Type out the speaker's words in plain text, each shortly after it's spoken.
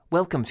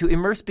Welcome to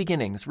Immerse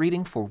Beginnings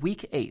reading for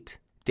Week 8,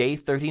 Day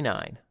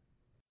 39.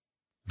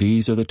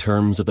 These are the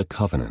terms of the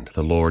covenant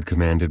the Lord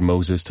commanded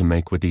Moses to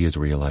make with the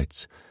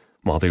Israelites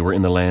while they were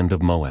in the land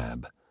of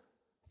Moab,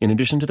 in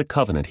addition to the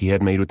covenant he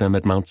had made with them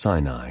at Mount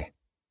Sinai.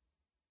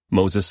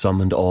 Moses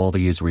summoned all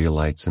the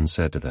Israelites and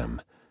said to them,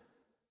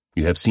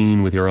 "You have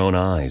seen with your own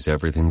eyes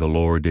everything the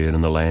Lord did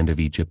in the land of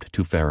Egypt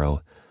to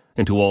Pharaoh,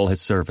 and to all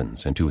his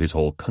servants, and to his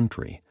whole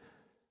country,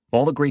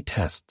 all the great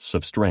tests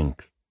of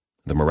strength,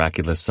 the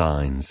miraculous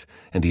signs,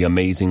 and the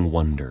amazing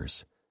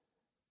wonders.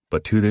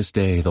 But to this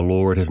day the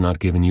Lord has not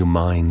given you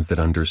minds that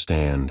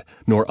understand,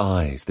 nor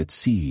eyes that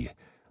see,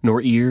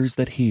 nor ears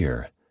that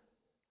hear.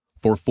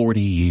 For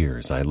 40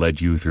 years I led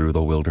you through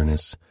the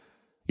wilderness,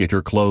 yet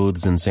your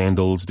clothes and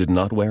sandals did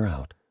not wear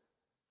out.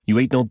 You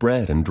ate no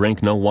bread and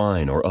drank no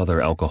wine or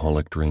other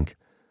alcoholic drink,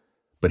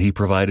 but he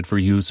provided for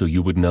you so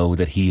you would know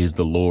that he is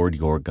the Lord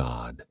your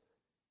God.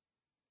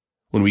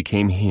 When we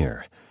came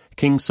here,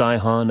 King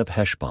Sihon of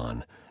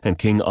Heshbon and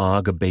King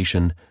Og of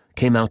Bashan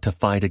came out to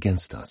fight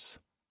against us,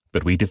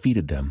 but we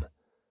defeated them.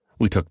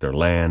 We took their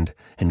land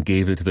and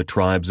gave it to the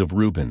tribes of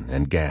Reuben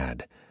and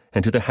Gad,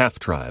 and to the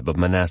half-tribe of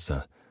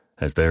Manasseh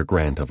as their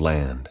grant of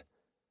land.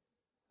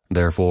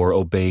 Therefore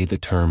obey the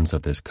terms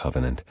of this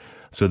covenant,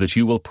 so that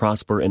you will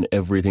prosper in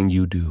everything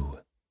you do.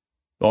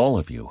 All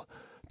of you,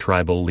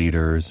 tribal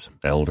leaders,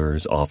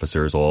 elders,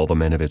 officers, all the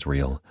men of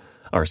Israel,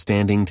 are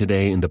standing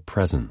today in the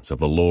presence of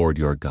the Lord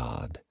your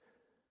God.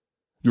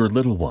 Your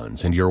little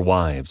ones and your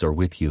wives are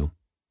with you,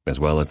 as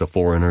well as the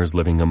foreigners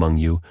living among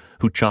you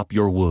who chop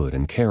your wood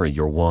and carry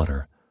your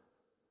water.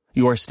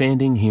 You are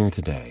standing here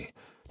today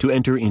to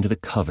enter into the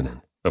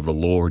covenant of the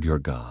Lord your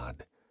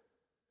God.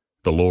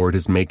 The Lord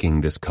is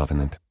making this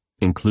covenant,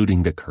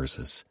 including the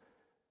curses.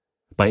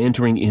 By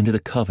entering into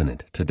the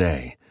covenant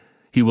today,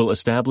 he will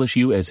establish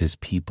you as his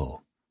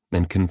people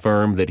and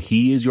confirm that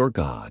he is your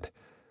God,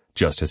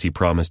 just as he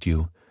promised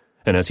you,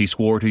 and as he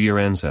swore to your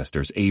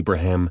ancestors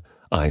Abraham,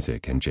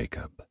 Isaac, and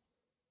Jacob.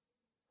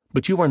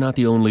 But you are not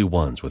the only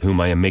ones with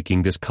whom I am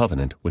making this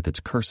covenant with its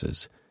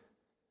curses.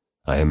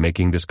 I am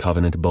making this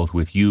covenant both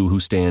with you who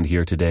stand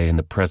here today in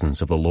the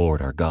presence of the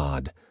Lord our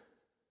God,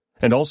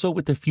 and also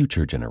with the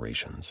future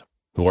generations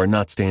who are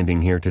not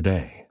standing here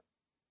today.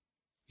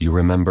 You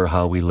remember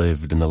how we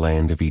lived in the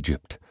land of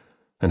Egypt,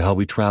 and how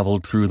we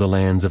traveled through the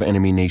lands of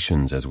enemy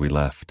nations as we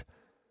left.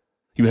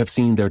 You have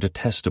seen their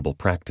detestable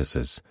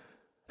practices,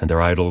 and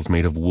their idols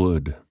made of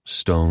wood,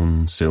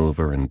 stone,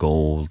 silver, and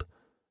gold.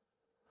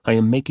 I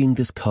am making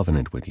this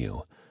covenant with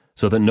you,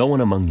 so that no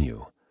one among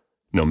you,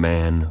 no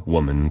man,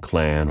 woman,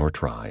 clan, or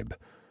tribe,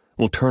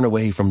 will turn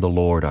away from the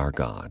Lord our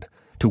God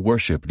to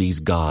worship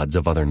these gods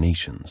of other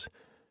nations,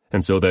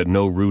 and so that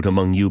no root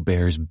among you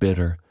bears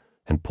bitter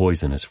and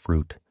poisonous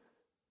fruit.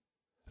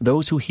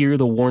 Those who hear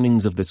the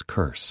warnings of this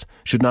curse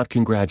should not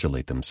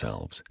congratulate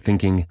themselves,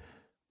 thinking,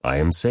 "I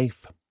am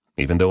safe,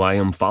 even though I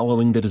am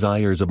following the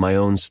desires of my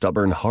own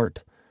stubborn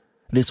heart.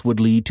 This would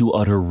lead to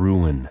utter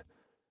ruin."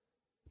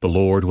 The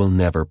Lord will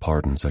never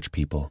pardon such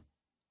people.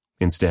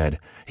 Instead,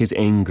 his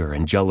anger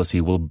and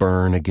jealousy will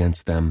burn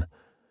against them.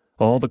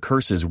 All the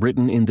curses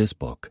written in this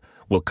book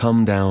will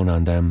come down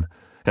on them,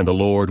 and the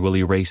Lord will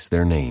erase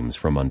their names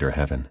from under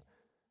heaven.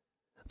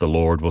 The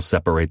Lord will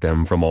separate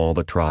them from all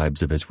the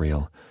tribes of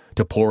Israel,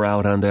 to pour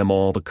out on them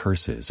all the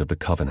curses of the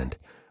covenant,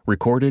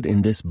 recorded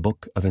in this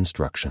book of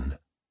instruction.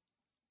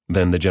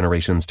 Then the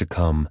generations to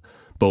come,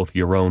 both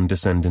your own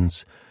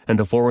descendants and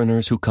the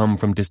foreigners who come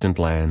from distant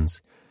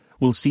lands,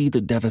 will see the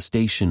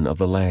devastation of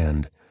the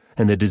land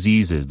and the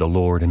diseases the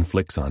Lord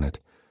inflicts on it.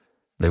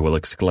 They will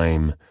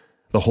exclaim,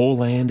 "The whole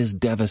land is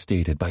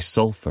devastated by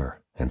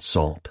sulfur and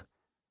salt.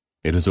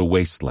 It is a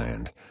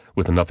wasteland,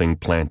 with nothing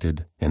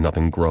planted and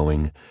nothing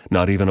growing,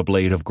 not even a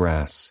blade of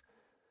grass.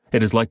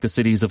 It is like the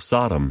cities of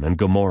Sodom and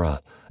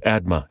Gomorrah,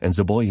 Admah and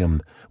Zeboim,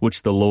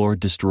 which the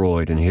Lord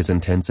destroyed in his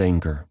intense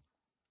anger."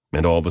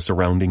 And all the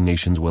surrounding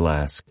nations will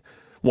ask,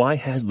 "Why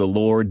has the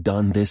Lord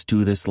done this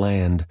to this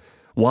land?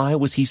 Why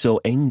was he so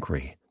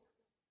angry?"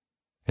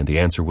 And the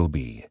answer will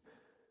be,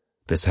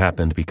 "This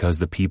happened because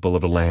the people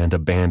of the land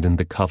abandoned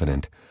the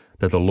covenant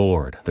that the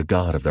Lord, the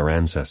God of their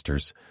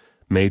ancestors,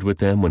 made with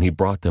them when he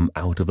brought them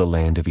out of the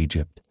land of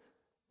Egypt.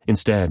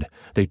 Instead,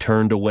 they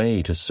turned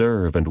away to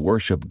serve and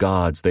worship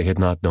gods they had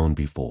not known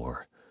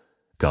before,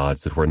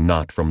 gods that were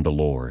not from the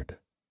Lord.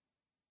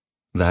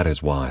 That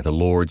is why the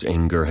Lord's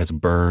anger has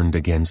burned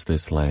against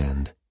this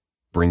land,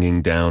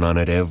 bringing down on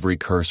it every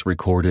curse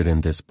recorded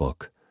in this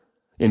book.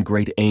 In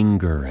great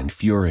anger and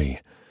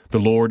fury,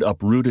 the Lord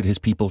uprooted his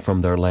people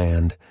from their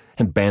land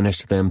and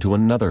banished them to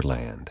another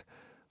land,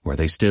 where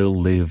they still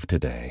live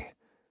today.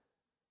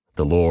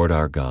 The Lord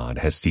our God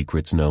has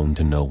secrets known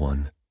to no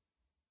one.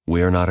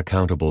 We are not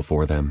accountable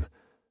for them,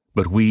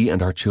 but we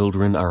and our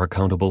children are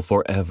accountable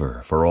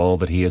forever for all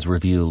that he has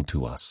revealed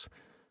to us,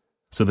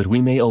 so that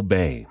we may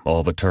obey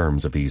all the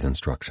terms of these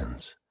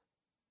instructions.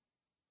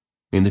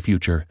 In the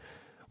future,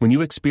 when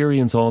you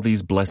experience all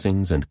these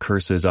blessings and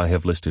curses I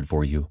have listed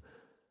for you,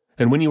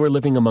 and when you are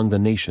living among the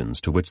nations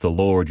to which the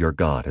Lord your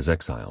God has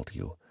exiled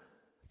you,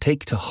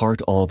 take to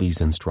heart all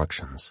these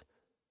instructions.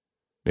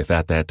 If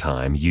at that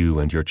time you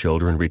and your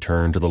children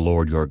return to the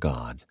Lord your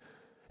God,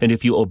 and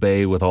if you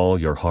obey with all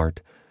your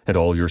heart and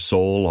all your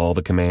soul all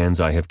the commands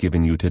I have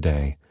given you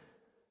today,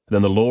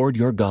 then the Lord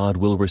your God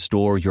will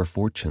restore your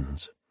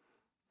fortunes.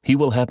 He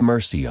will have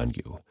mercy on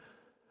you,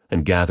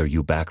 and gather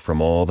you back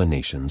from all the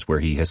nations where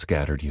he has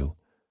scattered you.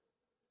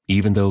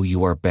 Even though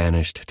you are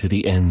banished to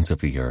the ends of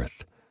the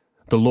earth,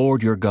 the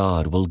Lord your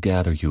God will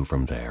gather you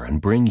from there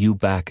and bring you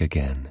back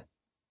again.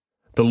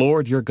 The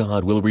Lord your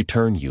God will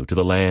return you to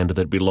the land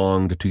that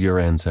belonged to your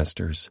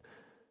ancestors,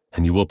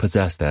 and you will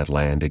possess that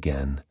land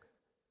again.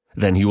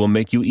 Then he will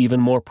make you even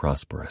more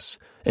prosperous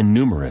and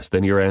numerous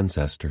than your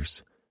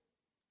ancestors.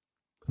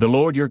 The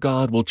Lord your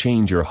God will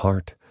change your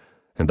heart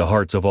and the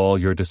hearts of all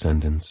your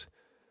descendants,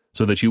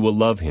 so that you will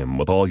love him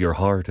with all your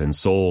heart and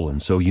soul,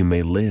 and so you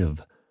may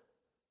live.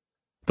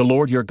 The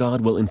Lord your God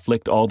will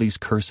inflict all these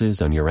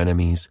curses on your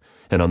enemies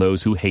and on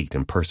those who hate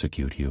and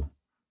persecute you.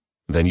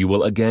 Then you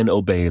will again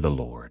obey the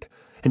Lord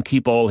and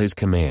keep all his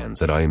commands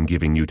that I am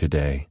giving you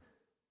today.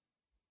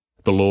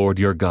 The Lord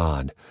your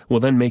God will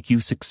then make you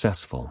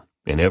successful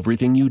in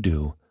everything you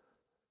do.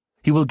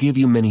 He will give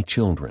you many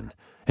children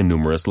and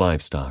numerous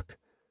livestock,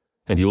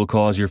 and he will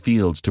cause your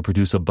fields to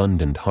produce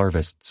abundant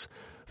harvests,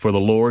 for the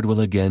Lord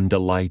will again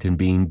delight in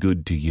being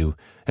good to you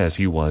as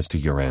he was to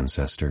your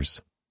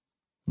ancestors.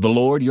 The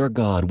Lord your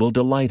God will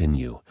delight in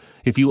you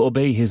if you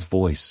obey his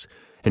voice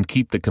and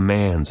keep the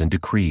commands and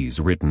decrees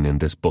written in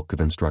this book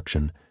of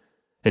instruction,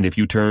 and if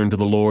you turn to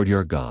the Lord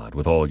your God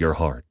with all your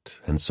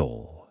heart and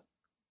soul.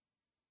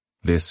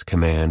 This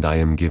command I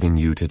am giving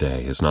you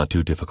today is not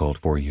too difficult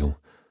for you,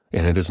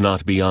 and it is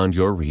not beyond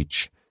your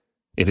reach.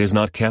 It is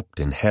not kept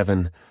in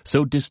heaven,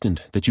 so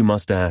distant that you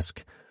must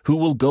ask, who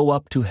will go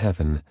up to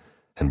heaven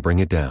and bring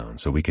it down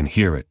so we can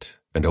hear it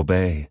and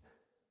obey?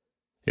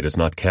 It is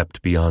not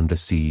kept beyond the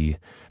sea,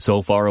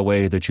 so far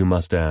away that you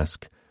must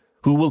ask,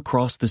 who will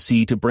cross the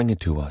sea to bring it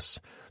to us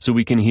so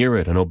we can hear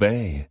it and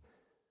obey?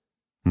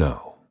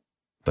 No.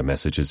 The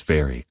message is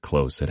very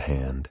close at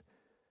hand.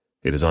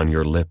 It is on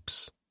your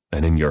lips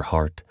and in your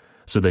heart,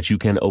 so that you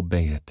can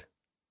obey it.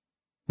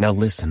 Now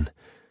listen,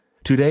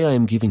 today I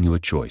am giving you a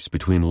choice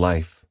between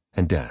life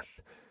and death,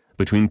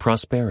 between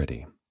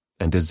prosperity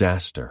and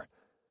disaster.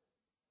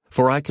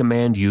 For I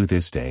command you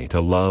this day to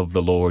love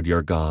the Lord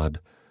your God,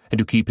 and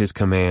to keep his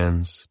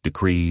commands,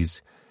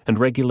 decrees, and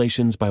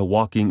regulations by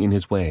walking in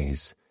his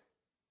ways.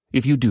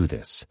 If you do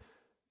this,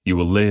 you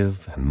will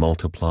live and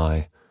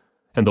multiply,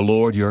 and the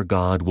Lord your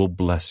God will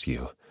bless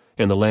you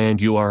in the land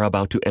you are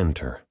about to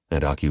enter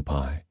and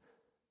occupy.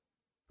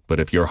 But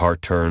if your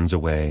heart turns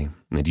away,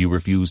 and you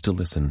refuse to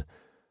listen,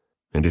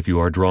 and if you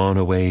are drawn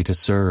away to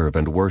serve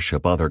and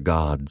worship other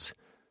gods,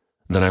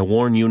 then I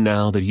warn you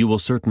now that you will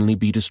certainly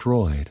be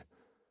destroyed.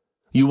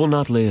 You will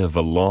not live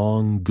a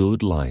long,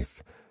 good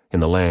life in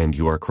the land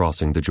you are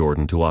crossing the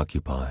Jordan to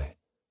occupy.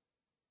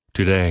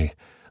 Today,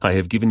 I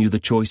have given you the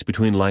choice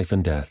between life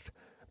and death,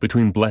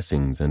 between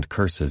blessings and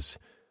curses.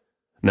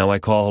 Now I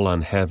call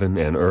on heaven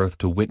and earth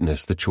to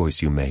witness the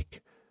choice you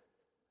make.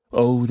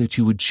 Oh, that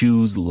you would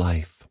choose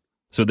life,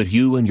 so that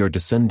you and your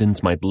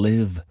descendants might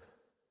live.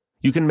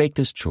 You can make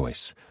this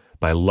choice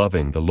by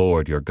loving the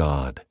Lord your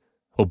God,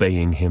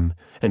 obeying him,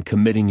 and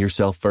committing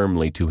yourself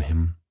firmly to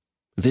him.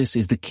 This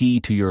is the key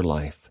to your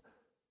life.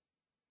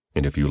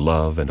 And if you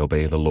love and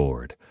obey the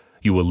Lord,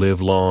 you will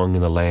live long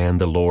in the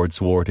land the Lord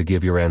swore to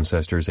give your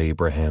ancestors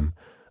Abraham,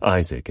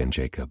 Isaac, and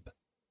Jacob.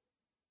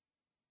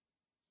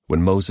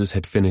 When Moses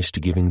had finished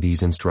giving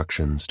these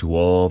instructions to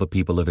all the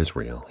people of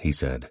Israel, he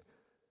said,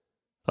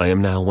 I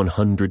am now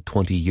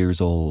 120 years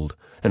old,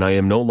 and I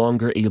am no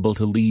longer able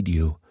to lead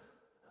you.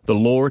 The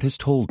Lord has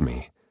told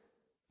me,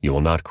 you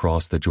will not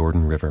cross the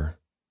Jordan River,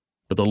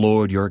 but the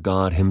Lord your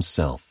God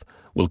himself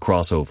will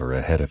cross over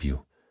ahead of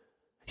you.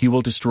 He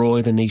will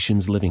destroy the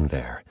nations living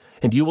there,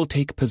 and you will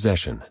take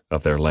possession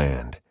of their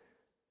land.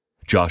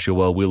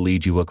 Joshua will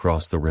lead you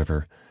across the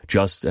river,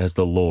 just as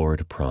the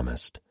Lord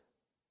promised.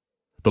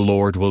 The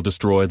Lord will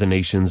destroy the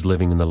nations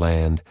living in the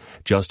land,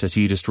 just as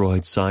he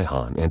destroyed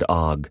Sihon and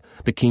Og,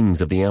 the kings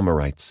of the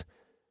Amorites.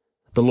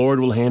 The Lord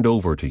will hand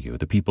over to you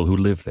the people who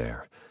live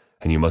there,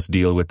 and you must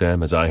deal with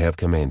them as I have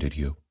commanded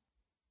you.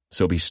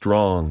 So be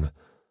strong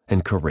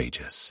and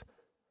courageous.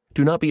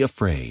 Do not be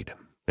afraid,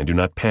 and do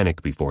not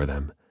panic before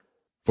them.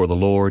 For the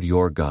Lord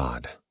your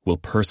God will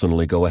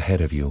personally go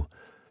ahead of you.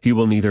 He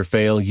will neither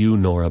fail you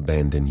nor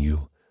abandon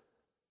you.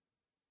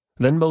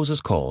 Then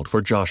Moses called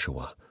for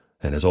Joshua,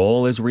 and as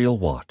all Israel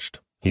watched,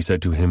 he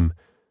said to him,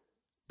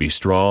 Be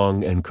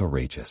strong and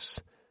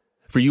courageous,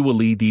 for you will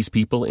lead these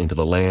people into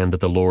the land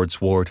that the Lord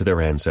swore to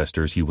their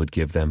ancestors he would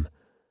give them.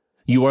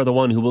 You are the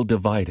one who will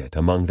divide it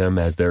among them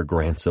as their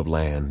grants of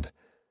land.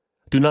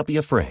 Do not be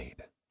afraid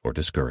or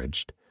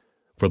discouraged,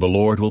 for the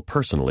Lord will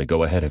personally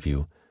go ahead of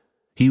you.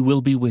 He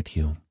will be with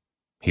you.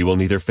 He will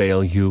neither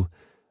fail you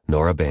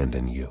nor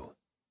abandon you.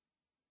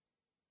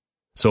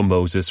 So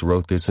Moses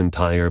wrote this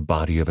entire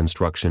body of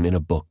instruction in a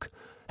book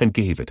and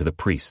gave it to the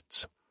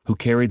priests, who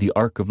carried the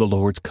ark of the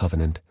Lord's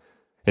covenant,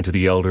 and to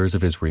the elders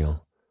of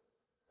Israel.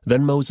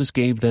 Then Moses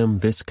gave them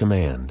this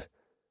command.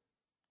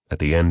 At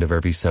the end of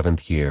every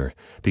 7th year,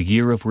 the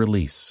year of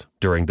release,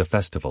 during the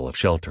festival of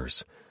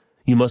shelters,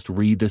 you must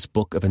read this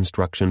book of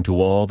instruction to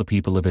all the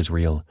people of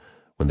Israel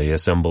when they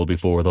assemble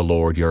before the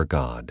Lord your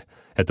God,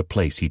 at the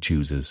place he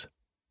chooses.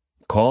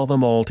 Call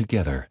them all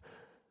together,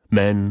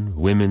 men,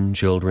 women,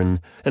 children,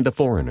 and the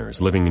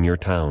foreigners living in your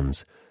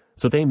towns,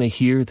 so they may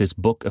hear this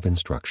book of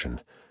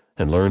instruction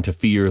and learn to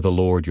fear the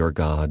Lord your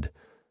God,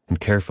 and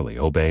carefully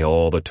obey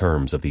all the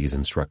terms of these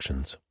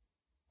instructions.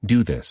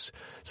 Do this,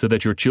 so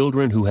that your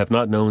children who have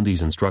not known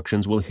these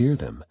instructions will hear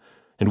them,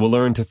 and will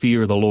learn to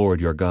fear the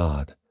Lord your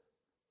God.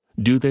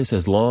 Do this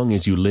as long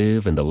as you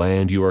live in the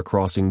land you are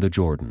crossing the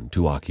Jordan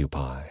to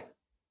occupy.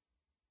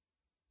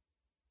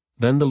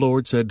 Then the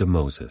Lord said to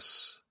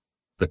Moses,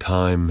 The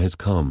time has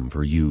come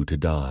for you to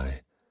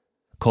die.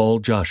 Call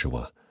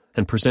Joshua,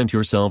 and present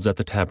yourselves at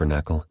the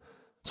tabernacle,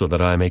 so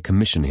that I may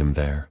commission him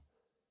there.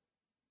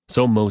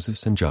 So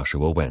Moses and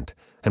Joshua went,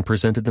 and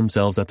presented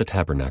themselves at the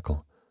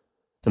tabernacle.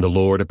 And the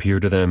Lord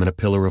appeared to them in a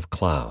pillar of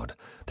cloud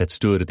that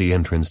stood at the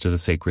entrance to the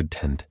sacred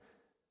tent.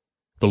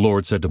 The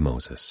Lord said to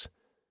Moses,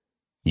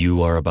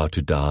 You are about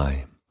to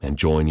die and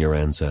join your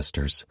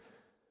ancestors.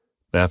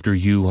 After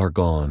you are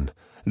gone,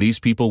 these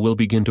people will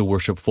begin to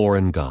worship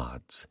foreign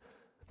gods,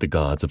 the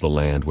gods of the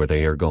land where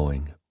they are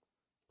going.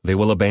 They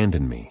will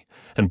abandon me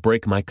and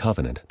break my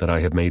covenant that I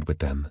have made with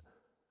them.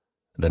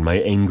 Then my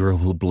anger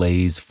will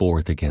blaze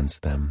forth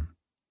against them.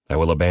 I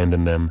will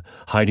abandon them,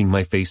 hiding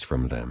my face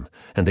from them,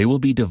 and they will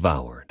be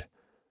devoured.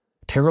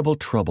 Terrible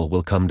trouble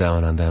will come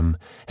down on them,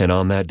 and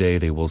on that day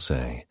they will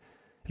say,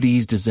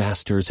 These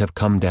disasters have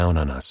come down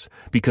on us,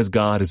 because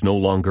God is no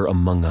longer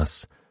among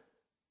us.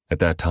 At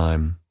that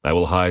time I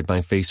will hide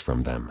my face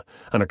from them,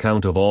 on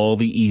account of all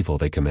the evil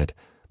they commit,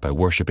 by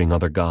worshiping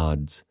other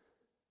gods.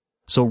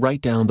 So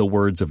write down the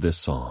words of this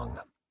song,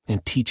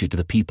 and teach it to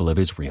the people of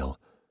Israel.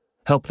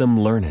 Help them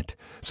learn it,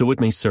 so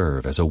it may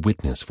serve as a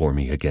witness for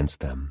me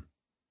against them.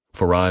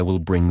 For I will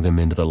bring them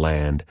into the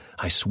land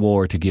I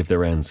swore to give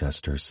their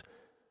ancestors,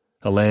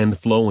 a land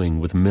flowing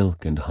with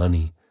milk and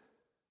honey.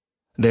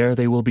 There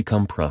they will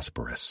become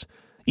prosperous,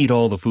 eat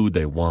all the food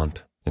they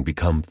want, and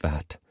become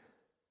fat.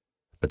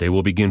 But they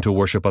will begin to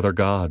worship other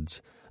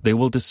gods. They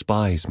will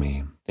despise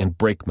me and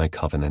break my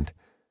covenant.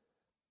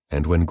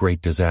 And when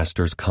great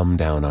disasters come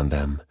down on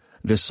them,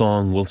 this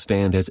song will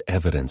stand as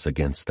evidence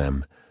against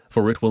them,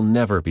 for it will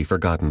never be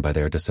forgotten by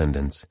their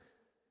descendants.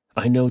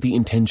 I know the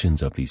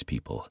intentions of these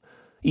people,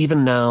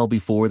 even now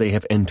before they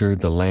have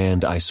entered the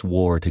land I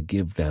swore to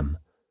give them.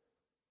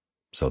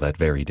 So that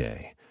very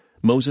day,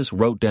 Moses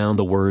wrote down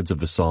the words of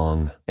the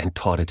song and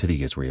taught it to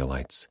the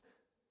Israelites.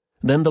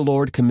 Then the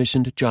Lord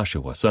commissioned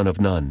Joshua, son of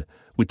Nun,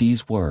 with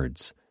these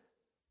words,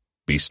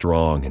 Be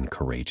strong and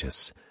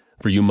courageous,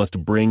 for you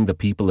must bring the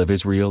people of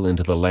Israel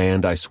into the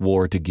land I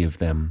swore to give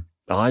them.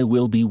 I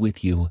will be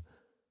with you.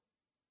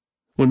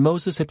 When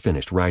Moses had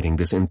finished writing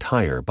this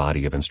entire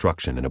body of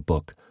instruction in a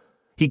book,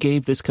 he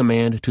gave this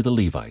command to the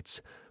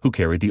Levites, who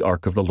carried the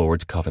Ark of the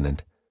Lord's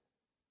covenant.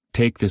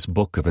 Take this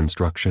book of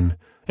instruction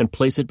and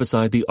place it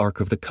beside the Ark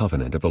of the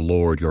covenant of the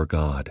Lord your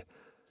God,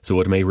 so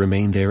it may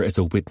remain there as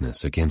a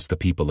witness against the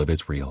people of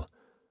Israel.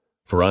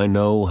 For I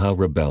know how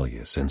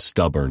rebellious and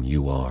stubborn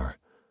you are.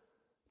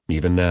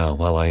 Even now,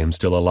 while I am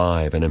still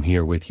alive and am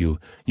here with you,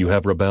 you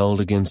have rebelled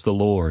against the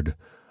Lord.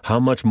 How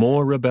much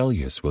more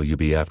rebellious will you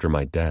be after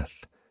my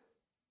death?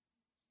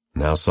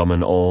 Now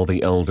summon all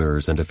the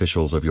elders and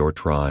officials of your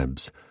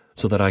tribes,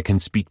 so that I can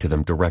speak to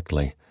them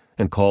directly,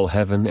 and call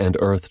heaven and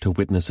earth to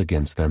witness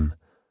against them.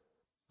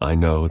 I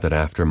know that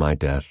after my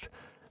death,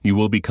 you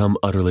will become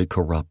utterly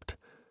corrupt,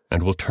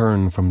 and will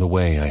turn from the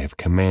way I have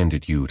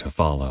commanded you to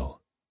follow.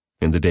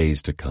 In the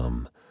days to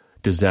come,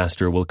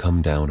 disaster will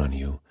come down on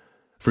you,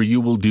 for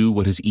you will do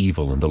what is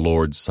evil in the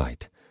Lord's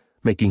sight,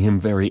 making him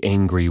very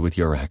angry with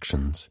your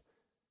actions.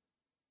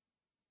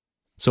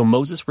 So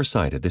Moses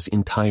recited this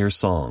entire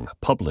song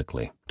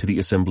publicly to the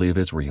assembly of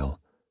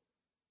Israel.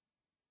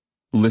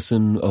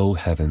 Listen, O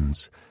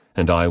heavens,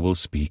 and I will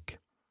speak.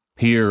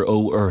 Hear,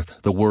 O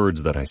earth, the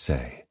words that I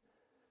say.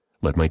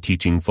 Let my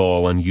teaching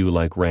fall on you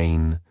like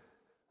rain.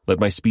 Let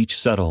my speech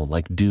settle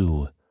like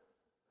dew.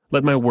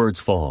 Let my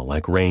words fall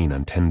like rain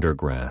on tender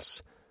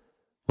grass,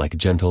 like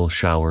gentle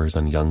showers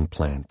on young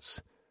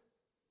plants.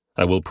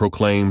 I will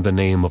proclaim the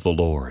name of the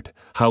Lord.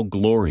 How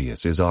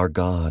glorious is our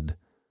God!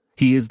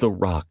 He is the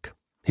rock.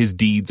 His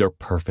deeds are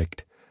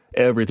perfect.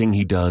 Everything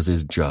he does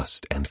is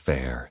just and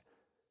fair.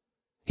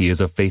 He is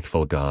a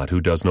faithful God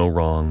who does no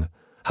wrong.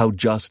 How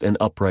just and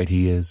upright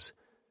he is.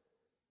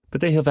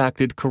 But they have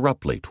acted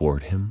corruptly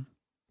toward him.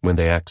 When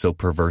they act so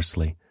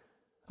perversely,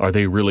 are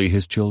they really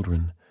his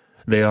children?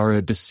 They are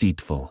a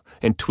deceitful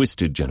and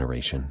twisted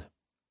generation.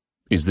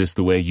 Is this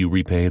the way you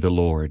repay the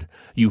Lord,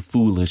 you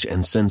foolish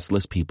and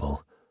senseless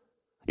people?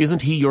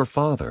 Isn't he your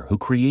Father who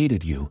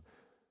created you?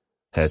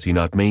 Has he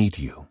not made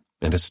you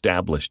and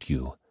established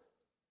you?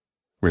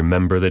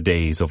 Remember the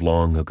days of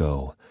long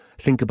ago.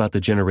 Think about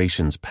the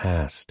generations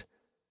past.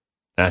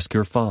 Ask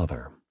your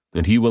father,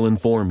 and he will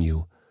inform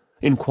you.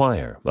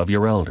 Inquire of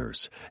your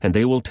elders, and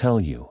they will tell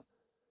you.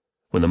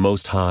 When the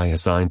Most High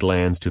assigned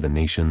lands to the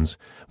nations,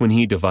 when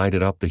he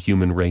divided up the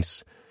human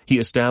race, he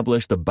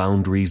established the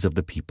boundaries of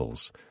the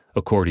peoples,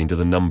 according to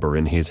the number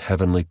in his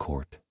heavenly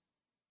court.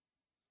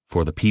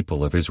 For the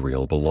people of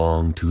Israel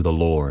belong to the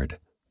Lord.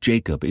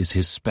 Jacob is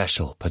his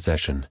special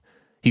possession.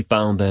 He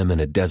found them in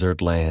a desert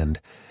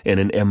land, in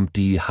an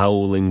empty,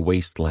 howling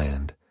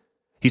wasteland.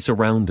 He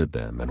surrounded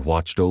them and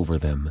watched over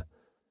them.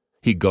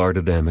 He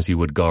guarded them as he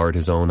would guard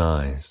his own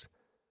eyes.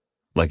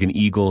 Like an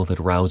eagle that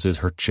rouses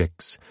her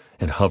chicks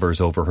and hovers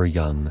over her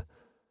young,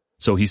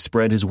 so he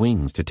spread his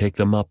wings to take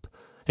them up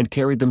and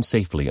carried them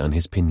safely on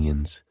his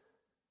pinions.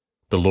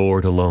 The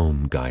Lord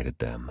alone guided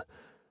them.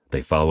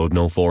 They followed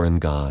no foreign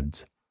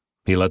gods.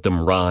 He let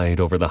them ride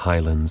over the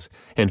highlands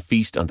and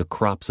feast on the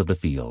crops of the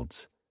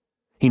fields.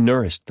 He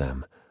nourished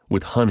them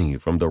with honey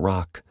from the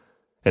rock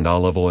and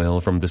olive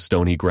oil from the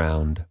stony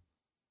ground.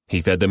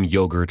 He fed them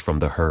yogurt from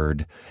the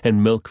herd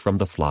and milk from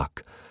the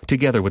flock,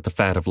 together with the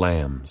fat of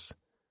lambs.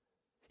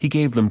 He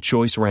gave them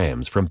choice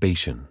rams from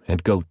Bashan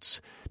and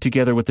goats,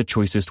 together with the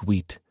choicest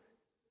wheat.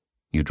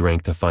 You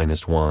drank the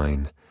finest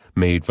wine,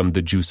 made from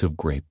the juice of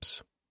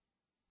grapes.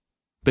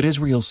 But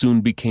Israel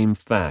soon became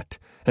fat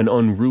and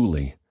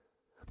unruly.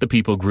 The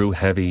people grew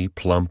heavy,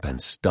 plump,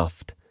 and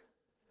stuffed.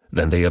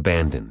 Then they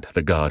abandoned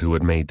the God who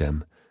had made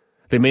them.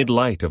 They made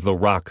light of the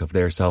rock of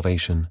their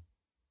salvation.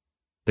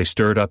 They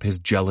stirred up his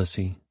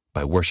jealousy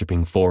by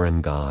worshiping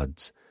foreign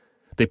gods.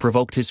 They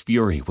provoked his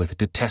fury with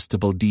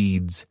detestable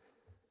deeds.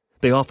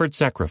 They offered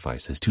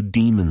sacrifices to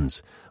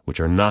demons, which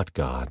are not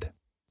God,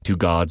 to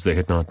gods they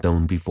had not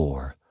known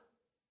before,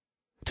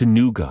 to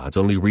new gods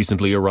only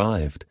recently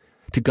arrived,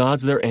 to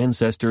gods their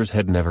ancestors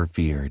had never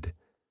feared.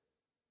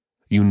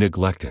 You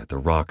neglected the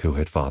rock who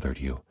had fathered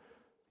you.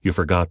 You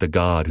forgot the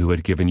God who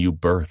had given you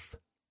birth.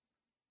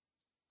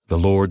 The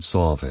Lord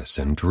saw this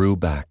and drew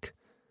back,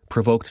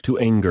 provoked to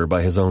anger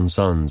by his own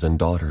sons and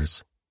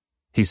daughters.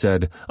 He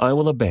said, I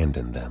will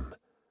abandon them.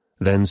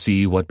 Then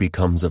see what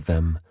becomes of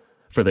them,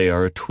 for they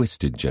are a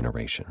twisted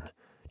generation,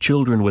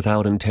 children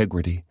without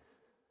integrity.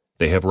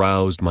 They have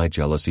roused my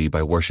jealousy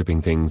by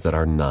worshiping things that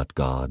are not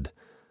God.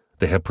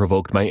 They have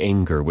provoked my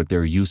anger with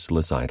their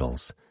useless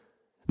idols.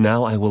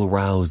 Now I will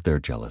rouse their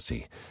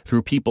jealousy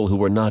through people who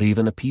were not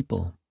even a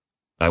people.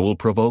 I will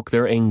provoke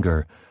their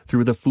anger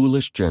through the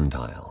foolish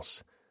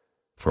Gentiles.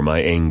 For my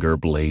anger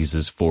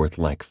blazes forth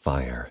like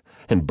fire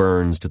and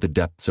burns to the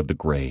depths of the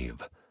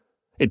grave.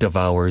 It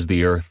devours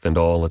the earth and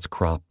all its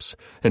crops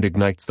and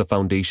ignites the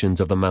foundations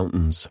of the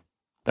mountains.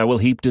 I will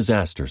heap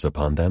disasters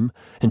upon them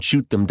and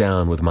shoot them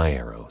down with my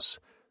arrows.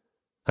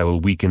 I will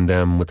weaken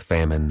them with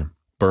famine,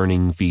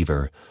 burning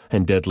fever,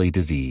 and deadly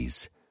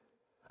disease.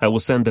 I will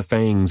send the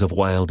fangs of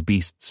wild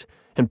beasts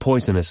and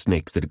poisonous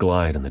snakes that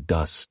glide in the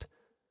dust.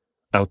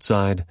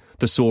 Outside,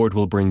 the sword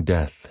will bring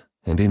death,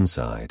 and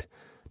inside,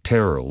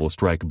 terror will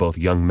strike both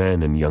young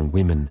men and young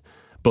women,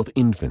 both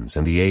infants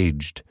and the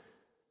aged.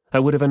 I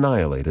would have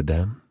annihilated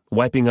them,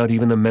 wiping out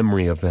even the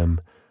memory of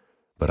them.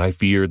 But I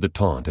feared the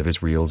taunt of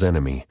Israel's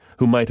enemy,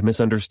 who might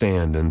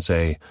misunderstand and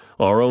say,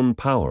 Our own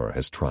power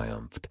has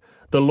triumphed.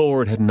 The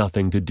Lord had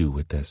nothing to do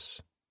with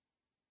this.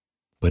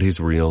 But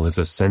Israel is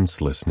a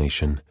senseless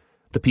nation.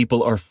 The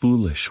people are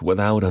foolish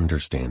without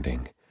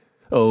understanding.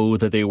 Oh,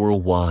 that they were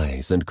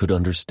wise and could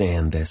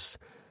understand this.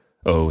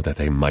 Oh, that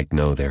they might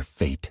know their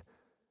fate.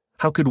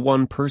 How could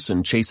one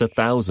person chase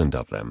 1,000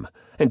 of them,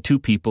 and 2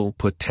 people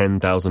put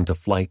 10,000 to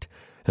flight,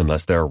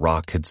 unless their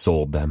rock had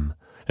sold them,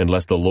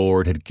 unless the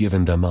Lord had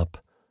given them up?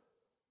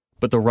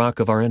 But the rock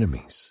of our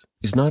enemies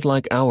is not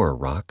like our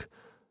rock,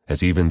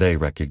 as even they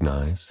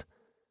recognize.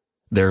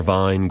 Their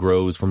vine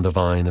grows from the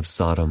vine of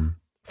Sodom,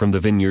 from the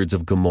vineyards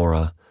of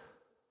Gomorrah.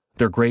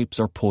 Their grapes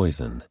are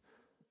poison,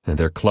 and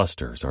their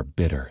clusters are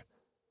bitter.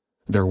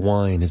 Their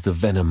wine is the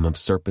venom of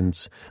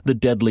serpents, the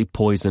deadly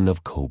poison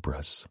of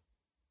cobras.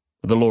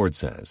 The Lord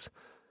says,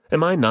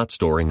 Am I not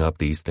storing up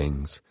these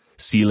things,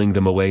 sealing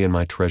them away in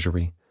my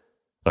treasury?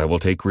 I will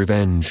take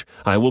revenge,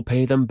 I will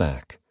pay them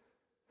back.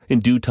 In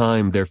due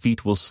time their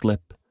feet will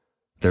slip,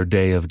 their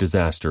day of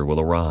disaster will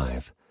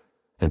arrive,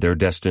 and their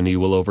destiny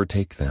will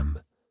overtake them.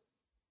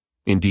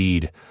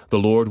 Indeed, the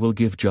Lord will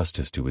give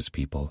justice to his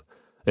people,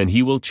 and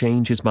he will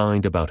change his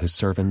mind about his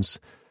servants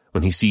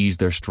when he sees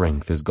their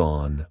strength is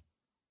gone.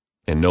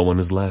 And no one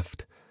is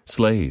left,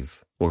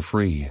 slave or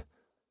free.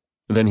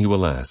 Then he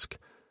will ask,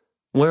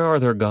 Where are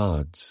their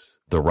gods,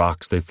 the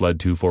rocks they fled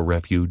to for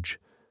refuge?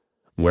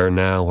 Where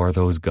now are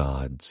those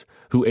gods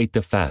who ate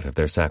the fat of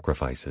their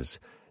sacrifices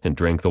and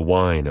drank the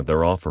wine of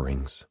their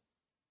offerings?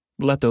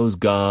 Let those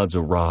gods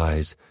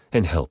arise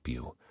and help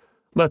you.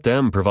 Let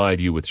them provide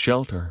you with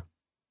shelter.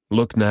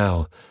 Look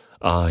now,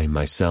 I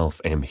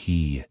myself am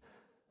he.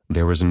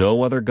 There is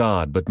no other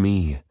God but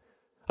me.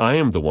 I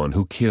am the one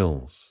who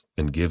kills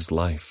and gives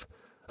life.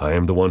 I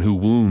am the one who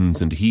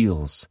wounds and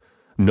heals.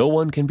 No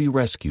one can be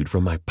rescued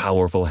from my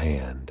powerful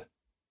hand.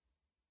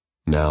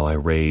 Now I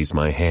raise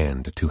my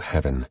hand to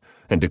heaven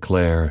and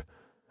declare,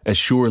 As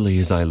surely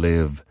as I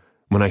live,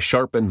 when I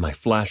sharpen my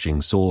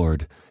flashing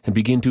sword and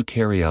begin to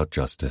carry out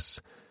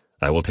justice,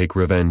 I will take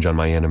revenge on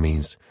my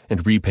enemies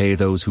and repay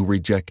those who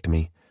reject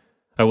me.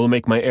 I will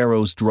make my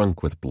arrows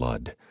drunk with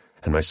blood,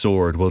 and my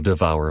sword will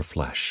devour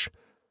flesh,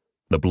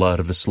 the blood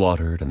of the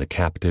slaughtered and the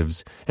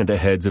captives and the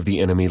heads of the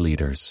enemy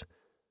leaders.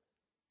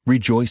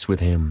 Rejoice with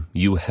him,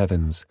 you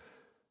heavens,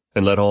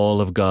 and let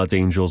all of God's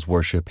angels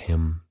worship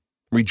him.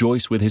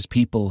 Rejoice with his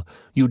people,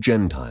 you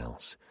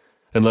Gentiles,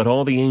 and let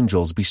all the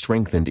angels be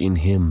strengthened in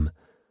him.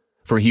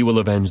 For he will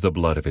avenge the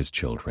blood of his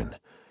children.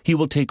 He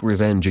will take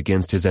revenge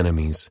against his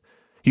enemies.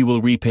 He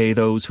will repay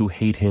those who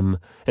hate him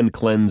and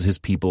cleanse his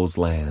people's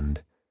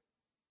land.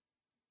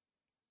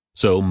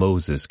 So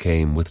Moses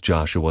came with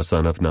Joshua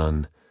son of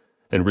Nun,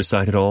 and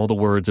recited all the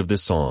words of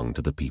this song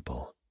to the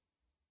people.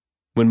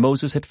 When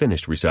Moses had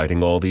finished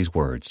reciting all these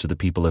words to the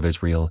people of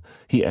Israel,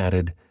 he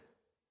added,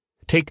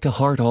 "Take to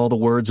heart all the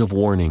words of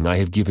warning I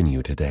have given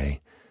you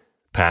today.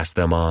 Pass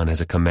them on as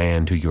a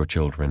command to your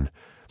children,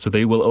 so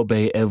they will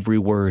obey every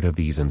word of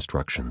these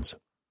instructions.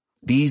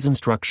 These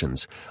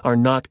instructions are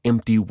not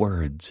empty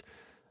words.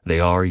 They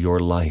are your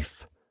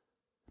life.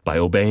 By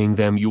obeying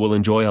them, you will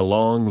enjoy a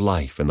long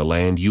life in the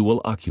land you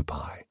will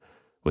occupy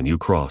when you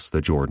cross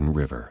the Jordan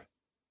River."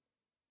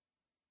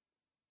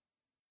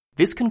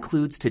 This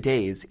concludes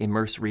today's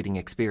Immerse reading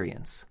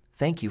experience.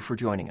 Thank you for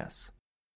joining us.